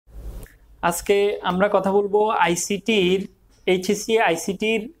আজকে আমরা কথা বলবো আইসিটির এইচএসসি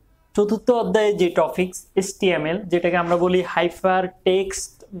আইসিটির চতুর্থ অধ্যায়ে যে টপিকস HTML, যেটাকে আমরা বলি হাইপার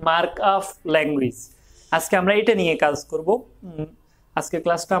টেক্সট মার্কআপ ল্যাঙ্গুয়েজ। আজকে আমরা এটা নিয়ে কাজ করব। আজকে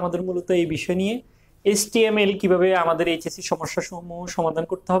ক্লাসটা আমাদের মূলত এই বিষয় নিয়ে, HTML কিভাবে আমাদের এইচএসসি সমস্যাসমূহ সমাধান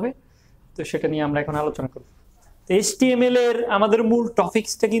করতে হবে, তো সেটা নিয়ে আমরা এখন আলোচনা করব। তো HTML এর আমাদের মূল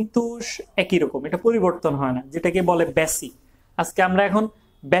টপিকসটা কিন্তু একই রকম, এটা পরিবর্তন হয় না, যেটাকে বলে বেসিক। আজকে আমরা এখন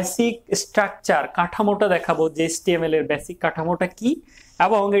বেসিক স্ট্রাকচার কাঠামোটা দেখাবো, যে HTML এর বেসিক কাঠামোটা কি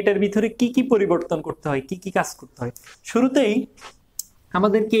এবং এটার ভিতরে কি কি পরিবর্তন করতে হয়, কি কি কাজ করতে হয়। শুরুতেই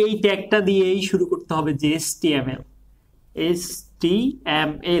আমাদেরকে এই ট্যাগটা দিয়েই শুরু করতে হবে, যে HTML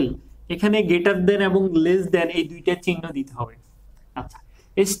এখানে গ্রেটার দেন এবং লেস দেন এই দুইটা চিহ্ন দিতে হবে। আচ্ছা,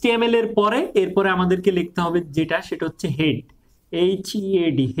 HTML এর পরে এরপরে আমাদেরকে লিখতে হবে যেটা, সেটা হচ্ছে হেড,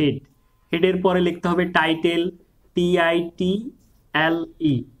 HEAD, হেড। হেডের পরে লিখতে হবে টাইটেল, TITLE,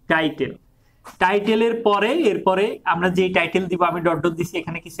 টাইটেল। টাইটেলের পরে এরপরে আমরা যে টাইটেল দিব, আমি ডট ডট দিছি,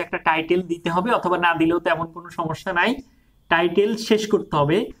 এখানে কিছু একটা টাইটেল দিতে হবে, অথবা না দিলেও তেমন কোনো সমস্যা নাই, টাইটেল শেষ করতে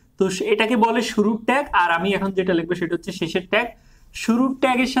হবে। তো এটাকে বলে শুরুর ট্যাগ, আর আমি এখন যেটা লিখবো সেটা হচ্ছে শেষের ট্যাগ। শুরুর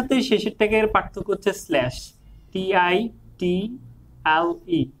ট্যাগের সাথে শেষের ট্যাগের পার্থক্য হচ্ছে স্ল্যাশ, TITLE,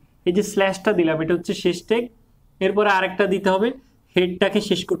 এই যে স্ল্যাশটা দিলাম এটা হচ্ছে শেষ ট্যাগ। এরপরে আরেকটা দিতে হবে, হেডটাকে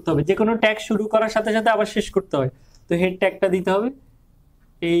শেষ করতে হবে। যে কোনো ট্যাগ শুরু করার সাথে সাথে আবার শেষ করতে হয়, তো হেড ট্যাগটা দিতে হবে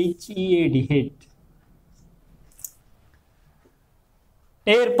HEAD, হেড।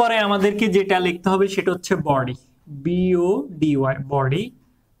 এরপরে আমাদেরকে যেটা লিখতে হবে সেটা হচ্ছে বডি, BODY, বডি।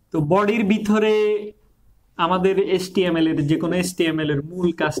 তো বডির ভিতরে আমাদের HTML এর যে কোনো HTML এর মূল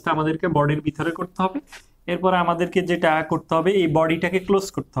কাজটা আমাদেরকে বডির ভিতরে করতে হবে। এরপরে আমাদেরকে যেটা করতে হবে, এই বডিটাকে ক্লোজ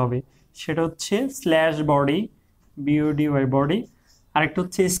করতে হবে, সেটা হচ্ছে স্ল্যাশ বডি, BODY, বডি। আরেকটা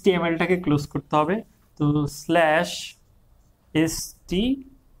হচ্ছে HTML-টাকে ক্লোজ করতে হবে, তো স্ল্যাশ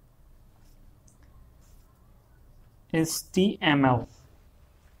HTML।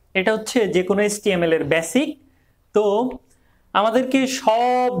 এটা হচ্ছে যে কোনো HTML এর বেসিক। তো আমাদেরকে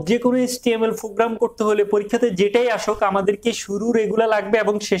যে কোনো HTML প্রোগ্রাম করতে হলে পরীক্ষাতে যেটাই আসুক, আমাদেরকে শুরুর এগুলা লাগবে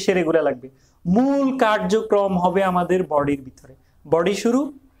এবং শেষের এগুলা লাগবে। মূল কার্যক্রম হবে আমাদের বডির ভিতরে, বডি শুরু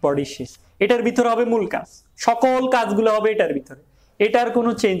বডি শেষ, এটার ভিতরে হবে মূল কাজ, সকল কাজগুলো হবে এটার ভিতরে, এটার কোনো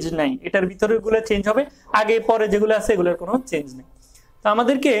চেঞ্জ নাই। এটার ভিতরে এগুলো চেঞ্জ হবে, আগে পরে যেগুলো আছে এগুলোর কোনো চেঞ্জ নেই। তো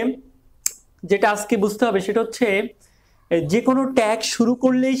আমাদেরকে যেটা আজকে বুঝতে হবে সেটা হচ্ছে, যে কোনো ট্যাগ শুরু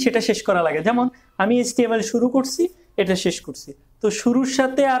করলেই সেটা শেষ করা লাগে। যেমন আমি HTML শুরু করছি, এটা শেষ করছি, তো শুরুর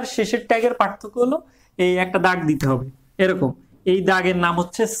সাথে আর শেষের ট্যাগের পার্থক্য হলো এই একটা দাগ দিতে হবে এরকম, এই দাগের নাম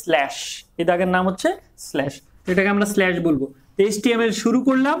হচ্ছে স্ল্যাশ, এই দাগের নাম হচ্ছে স্ল্যাশ, এটাকে আমরা স্ল্যাশ বলবো। HTML শুরু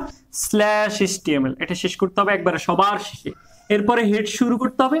করলাম, স্ল্যাশ HTML, এটা শেষ করতে হবে একবারে সবার শেষে। এরপরে হেড শুরু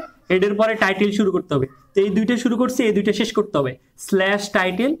করতে হবে, হেডের পরে টাইটেল শুরু করতে হবে, তো এই দুইটা শুরু করছি, এই দুইটা শেষ করতে হবে, স্ল্যাশ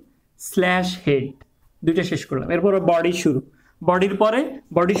টাইটেল স্ল্যাশ হেড, দুইটা শেষ করলাম। এরপরে বডি শুরু, বডির পরে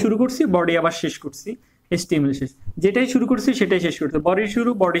বডি শুরু করছি, বডি আবার শেষ করছি, HTML শেষ। যেটাই শুরু করছি সেটাই শেষ করতে, বডি শুরু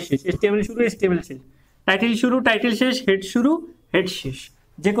বডি শেষ, HTML শুরু HTML শেষ, টাইটেল শুরু টাইটেল শেষ, হেড শুরু হেড শেষ।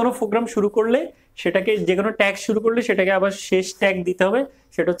 যে কোনো প্রোগ্রাম শুরু করলে সেটাকে, যে কোনো ট্যাগ শুরু করলে সেটাকে আবার শেষ ট্যাগ দিতে হবে,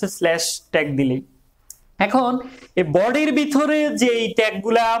 সেটা হচ্ছে স্ল্যাশ ট্যাগ দিলেই। এখন এই বডির ভিতরে যে এই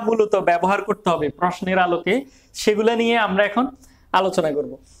ট্যাগগুলা মূলত ব্যবহার করতে হবে প্রশ্নের আলোকে, সেগুলা নিয়ে আমরা এখন আলোচনা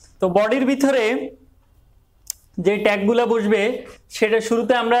করব। তো বডির ভিতরে যে ট্যাগগুলা বসবে, সেটা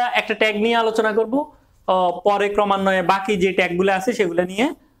শুরুতে আমরা একটা ট্যাগ নিয়ে আলোচনা করব, পরে ক্রমান্বয়ে বাকি যে ট্যাগগুলো আছে সেগুলো নিয়ে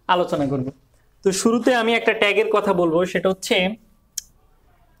আলোচনা করব। তো শুরুতে আমি একটা ট্যাগের কথা বলবো, সেটা হচ্ছে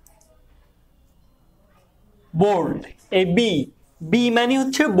বোল্ড। এই বি মানে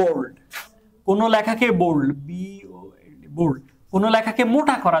হচ্ছে বোল্ড, কোন লেখাকে বোল্ড, বোল্ড, কোন লেখাকে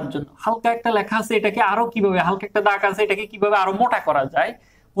মোটা করার জন্য। হালকা একটা লেখা আছে, এটাকে আরো কিভাবে, হালকা একটা দাগ আছে, এটাকে কিভাবে আরো মোটা করা যায়।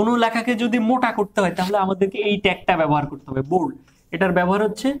 কোন লেখাকে যদি মোটা করতে হয় তাহলে আমাদেরকে এই ট্যাগটা ব্যবহার করতে হবে, বোল্ড। এটার ব্যবহার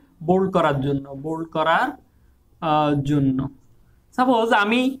হচ্ছে বোল্ড করার জন্য, বোল্ড করার জন্য। সাপোজ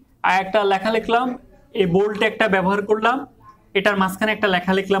আমি একটা লেখা লিখলাম, এই বোল্ড ট্যাগটা ব্যবহার করলাম, এটার মাঝখানে একটা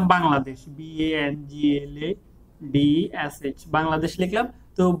লেখা লিখলাম বাংলাদেশ, BANGLADSH, বাংলাদেশ লিখলাম।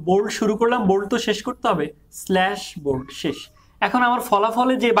 তো বোল্ড শুরু করলাম, বোল্ড তো শেষ করতে হবে, স্ল্যাশ বোল্ড শেষ। এখন আমার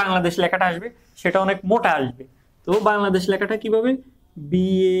ফলাফলে যে বাংলাদেশ লেখাটা আসবে সেটা অনেক মোটা আসবে। তো বাংলাদেশ লেখাটা কিভাবে,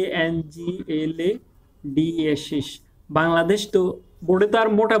 BANGLADSH, বাংলাদেশ। তো বোর্ডে তো আর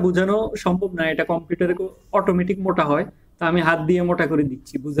মোটা বোঝানো সম্ভব না, এটা কম্পিউটারে অটোমেটিক মোটা হয়, তো আমি হাত দিয়ে মোটা করে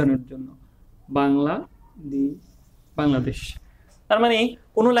দিচ্ছি বোঝানোর জন্য, বাংলাদেশ। তার মানে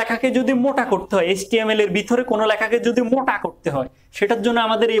কোনো লেখাকে যদি মোটা করতে হয়, HTML এর ভিতরে কোনো লেখাকে যদি মোটা করতে হয়, সেটার জন্য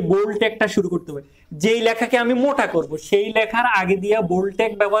আমাদের এই বোল্ড ট্যাগটা শুরু করতে হবে। যেই লেখাকে আমি মোটা করব সেই লেখার আগে দিয়া বোল্ড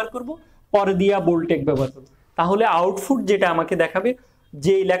ট্যাগ ব্যবহার করব, পরে দিয়া বোল্ড ট্যাগ ব্যবহার করব, তাহলে আউটপুট যেটা আমাকে দেখাবে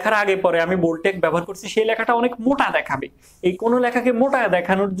যে লেখার আগে পরে আমি বোল্ড ট্যাগ ব্যবহার করছি সেই লেখাটা অনেক মোটা দেখাবে, এই কোন লেখাকে মোটা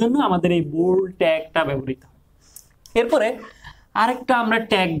দেখানোর জন্য আমাদের এই বোল্ড ট্যাগটা ব্যবহৃত হয়। এরপরে আরেকটা আমরা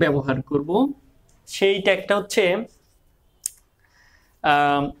ট্যাগ ব্যবহার করব, সেই ট্যাগটা হচ্ছে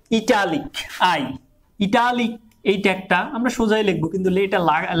ইটালিক আই। ইটালিক এই ট্যাগটা আমরা সোজাই লিখবো, কিন্তু এটা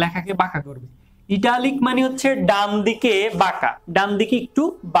লেখাকে বাঁকা করবে। ইটালিক মানে হচ্ছে ডান দিকে বাঁকা, ডান দিকে একটু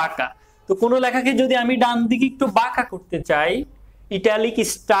বাঁকা। তো কোনো লেখাকে যদি আমি ডান দিকে একটু বাঁকা করতে চাই, ইটালিক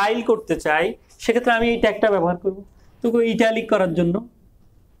স্টাইল করতে চাই, সেক্ষেত্রে আমি এই ট্যাগটা ব্যবহার করব। তো ইটালিক করার জন্য,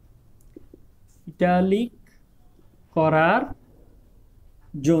 ইটালিক করার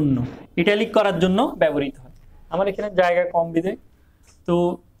জন্য, ইটালিক করার জন্য ব্যবহৃত হয়। আমার এখানে জায়গা কম বিধে, তো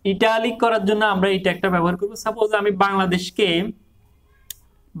ইটালিক করার জন্য আমরা এই ট্যাগটা ব্যবহার করব। সাপোজ আমি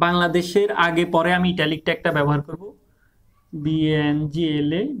বাংলাদেশের আগে পরে আমি ইটালিক ট্যাগটা ব্যবহার করব,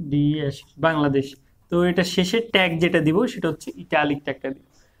 BNGLADS বাংলাদেশ। তো এটা শেষের ট্যাগ যেটা দিব সেটা হচ্ছে ইটালিক ট্যাগটা দিব।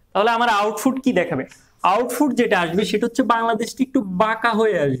 তাহলে আমার আউটপুট কি দেখাবে? আউটপুট যেটা আসবে সেটা হচ্ছে বাংলাদেশটি একটু বাঁকা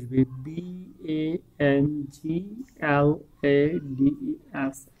হয়ে আসবে,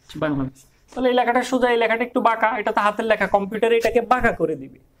 BANGLADES বাংলাদেশ। তাহলে এই লেখাটা সোজা, এই লেখাটা একটু বাঁকা, এটা তো হাতের লেখা, কম্পিউটারে এটাকে বাঁকা করে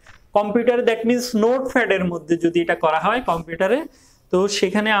দিবে। কম্পিউটারে দ্যাট মিনস নোটপ্যাডের মধ্যে যদি এটা করা হয় কম্পিউটারে, তো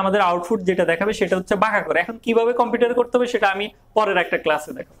সেখানে আমাদের আউটপুট যেটা দেখাবে সেটা হচ্ছে বাঁকা করে। এখন কিভাবে কম্পিউটারে করতে হবে সেটা আমি পরের একটা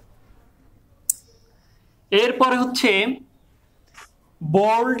ক্লাসে দেখাবো। এরপরে হচ্ছে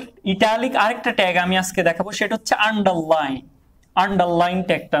বোল্ড ইটালিক আরেকটা ট্যাগ আমি আজকে দেখাবো, সেটা হচ্ছে আন্ডারলাইন। আন্ডারলাইন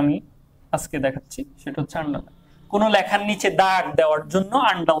ট্যাগটা আমি আজকে দেখাচ্ছি, সেটা হচ্ছে আন্ডারলাইন। কোনো লেখার নিচে দাগ দেওয়ার জন্য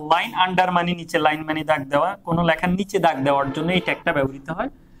আন্ডারলাইন, আন্ডার মানে নিচে, লাইন মানে দাগ দেওয়া, কোনো লেখার নিচে দাগ দেওয়ার জন্য এই ট্যাগটা ব্যবহৃত হয়।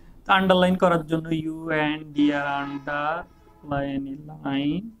 তো আন্ডারলাইন করার জন্য UNDR আন্ডারলাইন,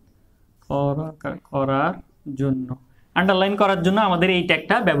 লাইন করার জন্য, আন্ডারলাইন করার জন্য আমাদের এই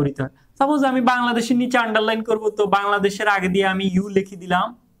ট্যাগটা ব্যবহৃত হয়। সাপোজ আমি বাংলাদেশের নিচে আন্ডারলাইন করব, তো বাংলাদেশের আগে দিয়ে আমি ইউ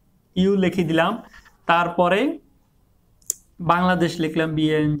লিখে দিলাম, তারপরে বাংলাদেশ লিখলাম,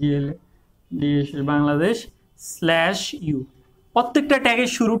 BNGLADS বাংলাদেশ /U। প্রত্যেকটা ট্যাগের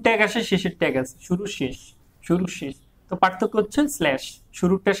শুরু ট্যাগ আসে, শেষের ট্যাগ আছে, শুরু শেষ। তো পার্থক্য হচ্ছে স্ল্যাশ,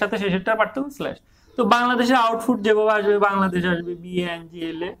 শুরুটার সাথে শেষেরটার পার্থক্য স্ল্যাশ। তো বাংলাদেশের আউটপুট যেভাবে আসবে, বাংলাদেশ আসবে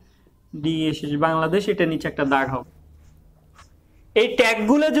BNGLADS বাংলাদেশ, এটা নিচে একটা দাগ হবে। এই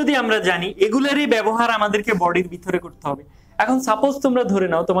ট্যাগগুলো যদি আমরা জানি, এগুলোরই ব্যবহার আমাদেরকে বডির ভিতরে করতে হবে। এখন সাপোজ তোমরা ধরে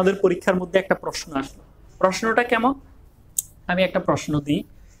নাও তোমাদের পরীক্ষার মধ্যে একটা প্রশ্ন আসলো, প্রশ্নটা কেমন? আমি একটা প্রশ্ন দিই,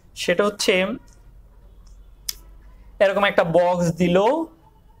 সেটা হচ্ছে এরকম একটা বক্স দিল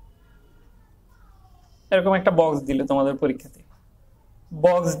তোমাদের পরীক্ষাতে।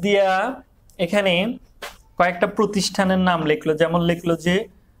 বক্স দিয়া এখানে কয়েকটা প্রতিষ্ঠানের নাম লিখলো, যেমন লিখলো যে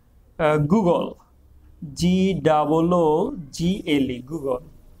গুগল, GOOGLE গুগল।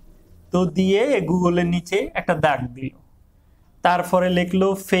 তো দিয়ে গুগলের নিচে একটা দাগ দিল। তারপরে লিখলো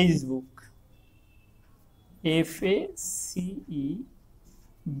ফেসবুক,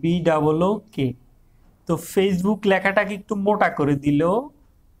 FACEBOOK। তো ফেসবুক লেখাটাকে একটু মোটা করে দিল,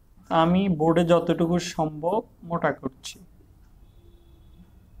 আমি বোর্ডে যতটুকু সম্ভব মোটা করছি।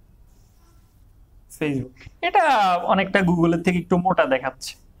 ফেসবুক এটা অনেকটা গুগলের থেকে একটু মোটা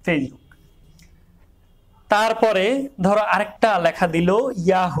দেখাচ্ছে, ফেসবুক। তারপরে ধরো আরেকটা লেখা দিল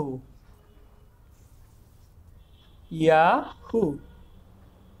ইয়াহু।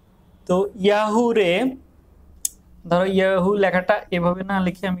 তো ইয়াহু রে, ধরো ইয়াহু লেখাটা এভাবে না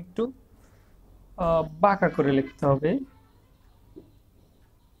লিখে আমি একটু বাঁকা করে লিখতে হবে,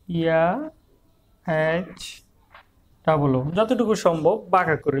 যতটুকু সম্ভব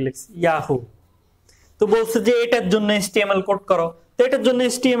বাঁকা করে লিখছি ইয়াহু। তো বলছে যে এটার জন্য HTML কোড করো। তো এটার জন্য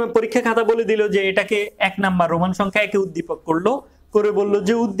HTML পরীক্ষা খাতা বলে দিল যে এটাকে 1 নাম্বার রোমান সংখ্যা 1 উদ্দীপক করে বললো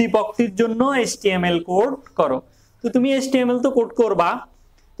যে উদ্দীপকটির জন্য HTML কোড করো। তো তুমি HTML তো কোড করবা,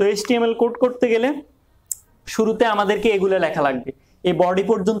 তো HTML কোড করতে গেলে শুরুতে আমাদেরকে এগুলো লেখা লাগবে, এই বডি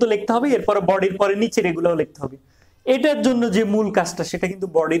পর্যন্ত লিখতে হবে, এরপরে বডির পরে নিচের এগুলোও লিখতে হবে। এটার জন্য যে মূল কাজটা সেটা কিন্তু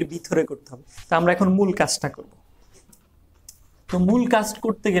বডির ভিতরে করতে হবে। তো আমরা এখন মূল কাজটা করব। তো মূল কাজ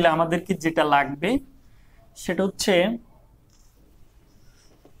করতে গেলে আমাদেরকে যেটা লাগবে সেটা হচ্ছে,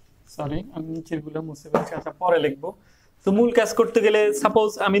 সরি আমি নিচের গুলো মুছে ফেলছি, আচ্ছা পরে লিখবো। তো মূল কাজ করতে গেলে সাপোজ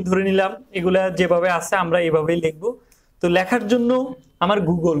আমি ধরে নিলাম এগুলা যেভাবে আছে আমরা এভাবেই লিখবো। তো লেখার জন্য আমার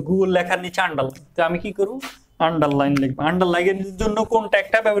গুগল লেখার নিচে আন্ডারলাইন, তো আমি কি করব? আন্ডারলাইন লিখবো। আন্ডারলাইনের জন্য কোন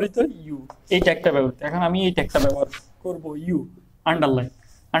ট্যাগটা ব্যবহৃত? ইউ, এই ট্যাগটা ব্যবহৃত। এখন আমি এই ট্যাগটা ব্যবহার করব, ইউ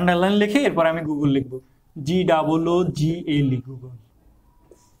আন্ডারলাইন লিখে এরপর আমি গুগল লিখবো, GOOGLE গুগল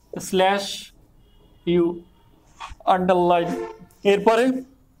 /U আন্ডারলাইন। এরপরে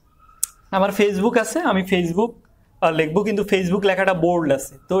আমার ফেসবুক আছে, আমি ফেসবুক লিখবো, কিন্তু ফেসবুক লেখাটা বোল্ড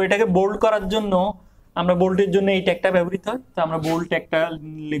আছে। তো এটাকে বোল্ড করার জন্য আমরা বোল্টের জন্য এই ট্যাগটা ব্যবহৃত হয়, তো আমরা বোল্ট ট্যাগটা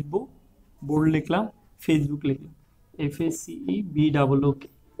লিখবো, বোল্ট লিখলাম, ফেসবুক লিখলাম, FACEBOOK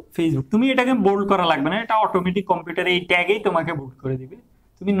ফেসবুক। তুমি এটাকে বোল্ড করা লাগবে না, এটা অটোমেটিক কম্পিউটারে এই ট্যাগেই তোমাকে বোল্ড করে দিবে,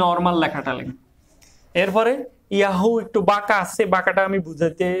 তুমি নর্মাল লেখাটা লিখবে। এরপরে ইয়াহু একটু বাঁকা আছে, বাঁকাটা আমি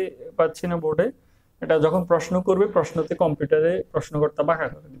বুঝাতে পারছি না বোর্ডে, এটা যখন প্রশ্ন করবে প্রশ্নতে কম্পিউটারে প্রশ্নকর্তা বাঁকা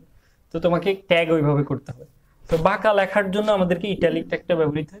করে দিবে, তো তোমাকে ট্যাগ ওইভাবে করতে হবে। তো বাঁকা লেখার জন্য আমাদেরকে ইটালিক ট্যাগটা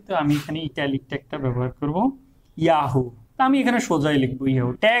ব্যবহৃত হয়, তো আমি এখানে ইটালিক ট্যাগটা ব্যবহার করব, ইয়াহু। তো আমি এখানে সোজাই লিখবো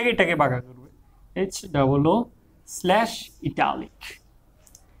ইয়াহু, ট্যাগ এটাকে বাঁকা করবে, HOO/ইটালিক।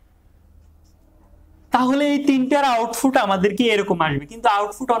 তাহলে এই তিনটার আউটপুট আমাদেরকে এরকম আসবে, কিন্তু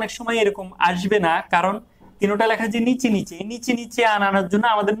আউটপুট অনেক সময় এরকম আসবে না, কারণ তিনটা লেখা যে নিচে নিচে নিচে নিচে আনানোর জন্য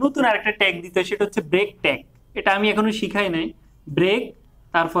আমাদের নতুন আরেকটা ট্যাগ দিতে হয়, সেটা হচ্ছে ব্রেক ট্যাগ। এটা আমি এখনো শিখাই নাই। ব্রেক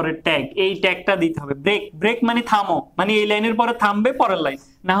তারপরে ট্যাগ, এই ট্যাগটা দিতে হবে। ব্রেক, ব্রেক মানে থামো, মানে এই লাইনের পরে থামবে পরের লাইন,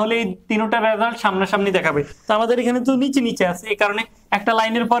 না হলে এই তিনটা রেজাল্ট সামনাসামনি দেখাবে। তো আমাদের এখানে তো নিচে নিচে আছে, এই কারণে একটা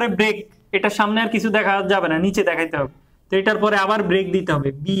লাইনের পরে ব্রেক, এটা সামনে আর কিছু দেখা যাবে না, নিচে দেখাইতে হবে। তো এটার পরে আবার ব্রেক দিতে হবে,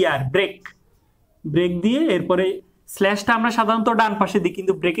 BR ব্রেক, ব্রেক দিয়ে এরপরে স্ল্যাশটা আমরা সাধারণত ডান পাশে দিই,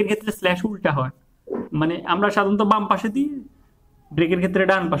 কিন্তু ব্রেকের ক্ষেত্রে স্ল্যাশ উল্টা হয়, মানে আমরা সাধারণত বাম পাশে দিই, ব্রেকের ক্ষেত্রে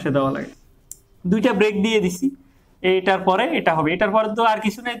ডান পাশে দেওয়া লাগে। দুইটা ব্রেক দিয়ে দিছি, এটার পরে এটা হবে, এটার পরে তো আর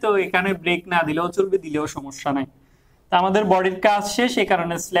কিছু নাই, তো এখানে ব্রেক না দিলেও চলবে, দিলেও সমস্যা নাই। তো আমাদের বডির কাজ শেষ, এই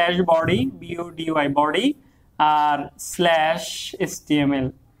কারণে স্ল্যাশ বডি, BODY বডি, আর স্ল্যাশ HTML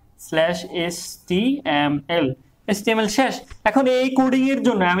HTML শেষ। এখন এই কোডিং এর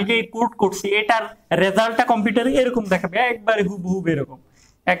জন্য আমি যে কোড করছি, এটার রেজাল্টটা কম্পিউটারে এরকম দেখাবে, একবারে হুবহুব এরকম।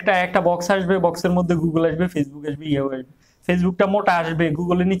 একটা বক্স আসবে, বক্সের মধ্যে গুগল আসবে, ফেসবুক আসবে, ইয়েও আসবে। ফেসবুকটা মোটা আসবে,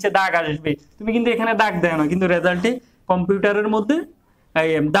 গুগলের নিচে দাগ আসবে, তুমি কিন্তু এখানে দাগ দেয় না, কিন্তু রেজাল্টে কম্পিউটারের মধ্যে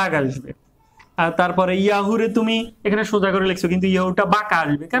দাগ আসবে। আর তারপরে ইয়াহুরে তুমি এখানে সোজা করে লিখছো, কিন্তু ইয়াহুটা বাঁকা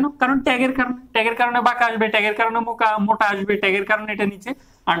আসবে, কেন? কারণ ট্যাগের কারণে, ট্যাগের কারণে বাঁকা আসবে, ট্যাগের কারণে মোটা আসবে, ট্যাগের কারণে এটা নিচে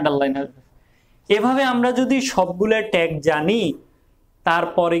আন্ডারলাইন আসবে। এভাবে আমরা যদি সবগুলা ট্যাগ জানি,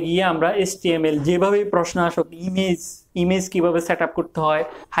 তারপরে গিয়ে আমরা HTML যেভাবে প্রশ্ন আসুক, ইমেজ কিভাবে সেট আপ করতে হয়,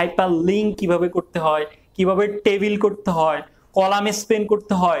 হাইপার লিঙ্ক কিভাবে করতে হয়, কিভাবে টেবিল করতে হয়, কলাম স্পেন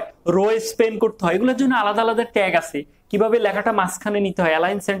করতে হয়, রো স্পেন করতে হয়, এগুলোর জন্য আলাদা আলাদা ট্যাগ আছে। কিভাবে লেখাটা মাঝখানে নিতে হয়,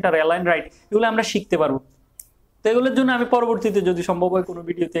 অ্যালাইন সেন্টার, অ্যালাইন রাইট, এগুলো আমরা শিখতে পারবো। তো এগুলোর জন্য আমি পরবর্তীতে যদি সম্ভব হয় কোনো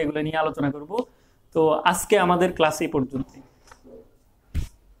ভিডিওতে এগুলো নিয়ে আলোচনা করব। তো আজকে আমাদের ক্লাস এই পর্যন্তই।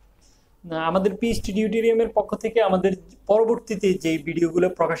 আমাদের PST টিউটোরিয়ামের পক্ষ থেকে আমাদের পরবর্তীতে যে ভিডিওগুলো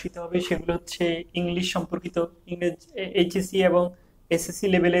প্রকাশিত হবে সেগুলো হচ্ছে ইংলিশ সম্পর্কিত, ইংরেজ HSC এবং SSC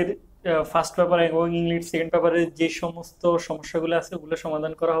লেভেলের ফার্স্ট পেপার এবং ইংলিশ সেকেন্ড পেপারের যে সমস্ত সমস্যাগুলো আছে ওগুলো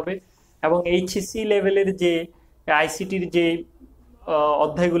সমাধান করা হবে, এবং HSC লেভেলের যে ICTর যে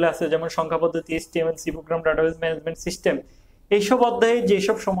অধ্যায়গুলো আছে, যেমন সংখ্যা পদ্ধতি, HTML, C programme, database management system, এইসব অধ্যায়ে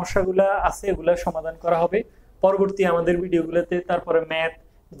যেসব সমস্যাগুলো আছে এগুলো সমাধান করা হবে পরবর্তী আমাদের ভিডিওগুলোতে। তারপরে ম্যাথ,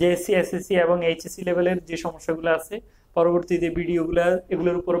 JSC, SSC এবং HSC লেভেলের যে সমস্যাগুলো আছে পরবর্তীতে ভিডিওগুলো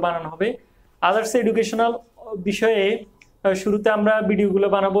এগুলোর উপর বানানো হবে। আদার্স এডুকেশনাল বিষয়ে শুরুতে আমরা ভিডিওগুলো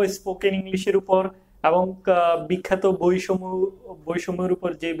বানাবো স্পোকেন ইংলিশের উপর, এবং বিখ্যাত বইসমূহের উপর,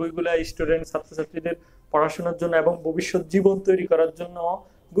 যে বইগুলো স্টুডেন্ট ছাত্রছাত্রীদের পড়াশোনার জন্য এবং ভবিষ্যৎ জীবন তৈরি করার জন্য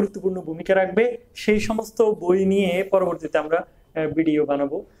গুরুত্বপূর্ণ ভূমিকা রাখবে, সেই সমস্ত বই নিয়ে পরবর্তীতে আমরা ভিডিও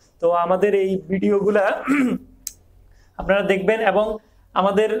বানাবো। তো আমাদের এই ভিডিওগুলা আপনারা দেখবেন, এবং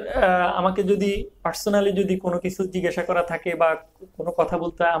আমাকে যদি পার্সোনালি যদি কোনো কিছু জিজ্ঞাসা করা থাকে বা কোনো কথা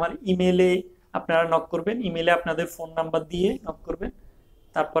বলতে হয়, আমার ইমেলে আপনারা নক করবেন, ইমেলে আপনাদের ফোন নাম্বার দিয়ে নক করবেন,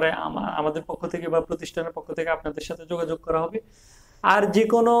 তারপরে আমাদের পক্ষ থেকে বা প্রতিষ্ঠানের পক্ষ থেকে আপনাদের সাথে যোগাযোগ করা হবে। আর যে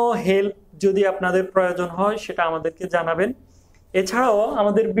কোনো হেল্প যদি আপনাদের প্রয়োজন হয় সেটা আমাদেরকে জানাবেন। এছাড়াও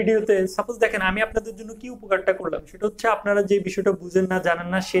আমাদের ভিডিওতে সাপোজ দেখেন আমি আপনাদের জন্য কি উপকারটা করলাম, সেটা হচ্ছে আপনারা যে বিষয়টা বুঝেন না, জানেন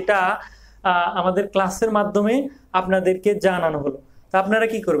না, সেটা আমাদের ক্লাসের মাধ্যমে আপনাদেরকে জানানো হলো। তা আপনারা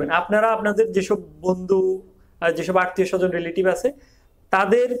কি করবেন, আপনারা আপনাদের যেসব বন্ধু, যেসব আত্মীয় স্বজন, রিলেটিভ আছে,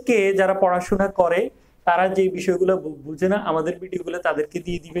 তাদেরকে যারা পড়াশোনা করে, তারা যে বিষয়গুলো বুঝে না, আমাদের ভিডিওগুলো তাদেরকে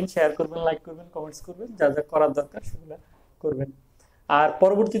দিয়ে দিবেন, শেয়ার করবেন, লাইক করবেন, কমেন্টস করবেন, যা যা করার দরকার সেগুলো করবেন। আর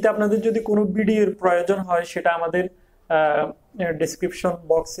পরবর্তীতে আপনাদের যদি কোনো ভিডিওর প্রয়োজন হয় সেটা আমাদের ডেসক্রিপশন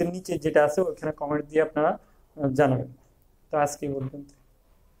বক্সের নিচে যেটা আছে ওখানে কমেন্ট দিয়ে আপনারা জানাবেন। তো আজকে এই পর্যন্ত।